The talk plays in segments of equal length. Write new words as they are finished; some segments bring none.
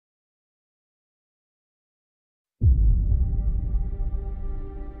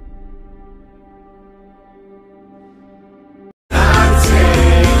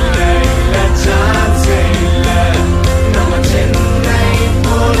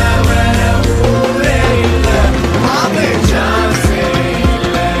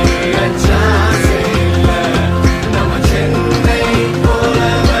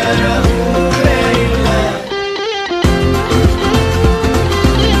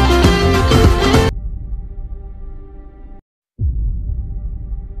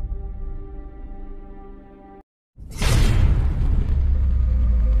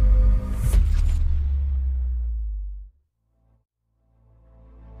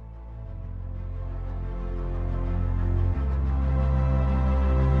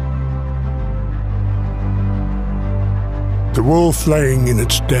The wolf laying in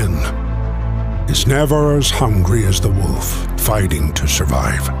its den is never as hungry as the wolf fighting to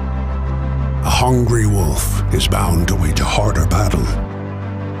survive. A hungry wolf is bound to wage a harder battle.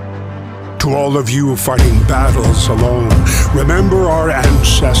 To all of you fighting battles alone, remember our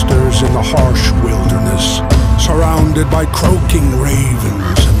ancestors in the harsh wilderness, surrounded by croaking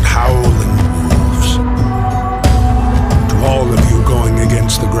ravens and howling wolves. To all of you going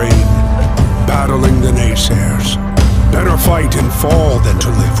against the grain, battling the naysayers, better fight and fall than to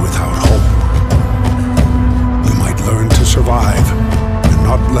live without hope. You might learn to survive and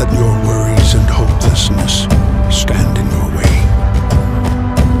not let your worries and hopelessness stand in your way.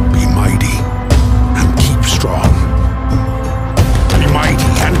 Be mighty and keep strong. Be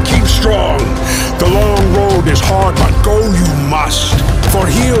mighty and keep strong. The long road is hard, but go you must. For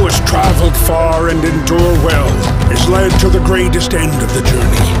he who has traveled far and endure well is led to the greatest end of the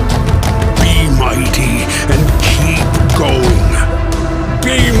journey. Be mighty and keep going.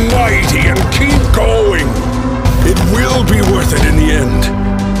 Be mighty and keep going. It will be worth it in the end.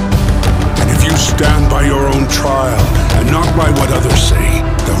 And if you stand by your own trial and not by what others say,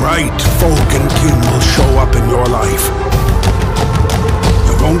 the right folk and kin will show up in your life.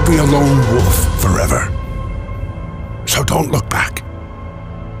 You won't be a lone wolf forever. So don't look back.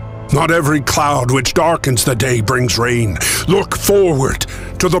 Not every cloud which darkens the day brings rain. Look forward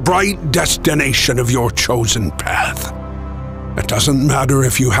to the bright destination of your chosen path. It doesn't matter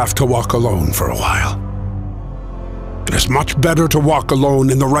if you have to walk alone for a while. It is much better to walk alone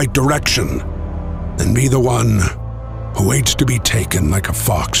in the right direction than be the one who waits to be taken like a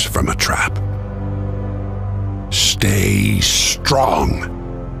fox from a trap. Stay strong.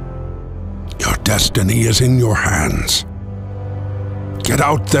 Your destiny is in your hands. Get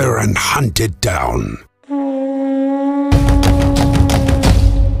out there and hunt it down.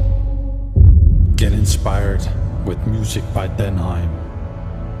 Get inspired with music by Denheim.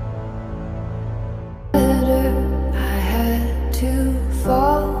 I had to fall.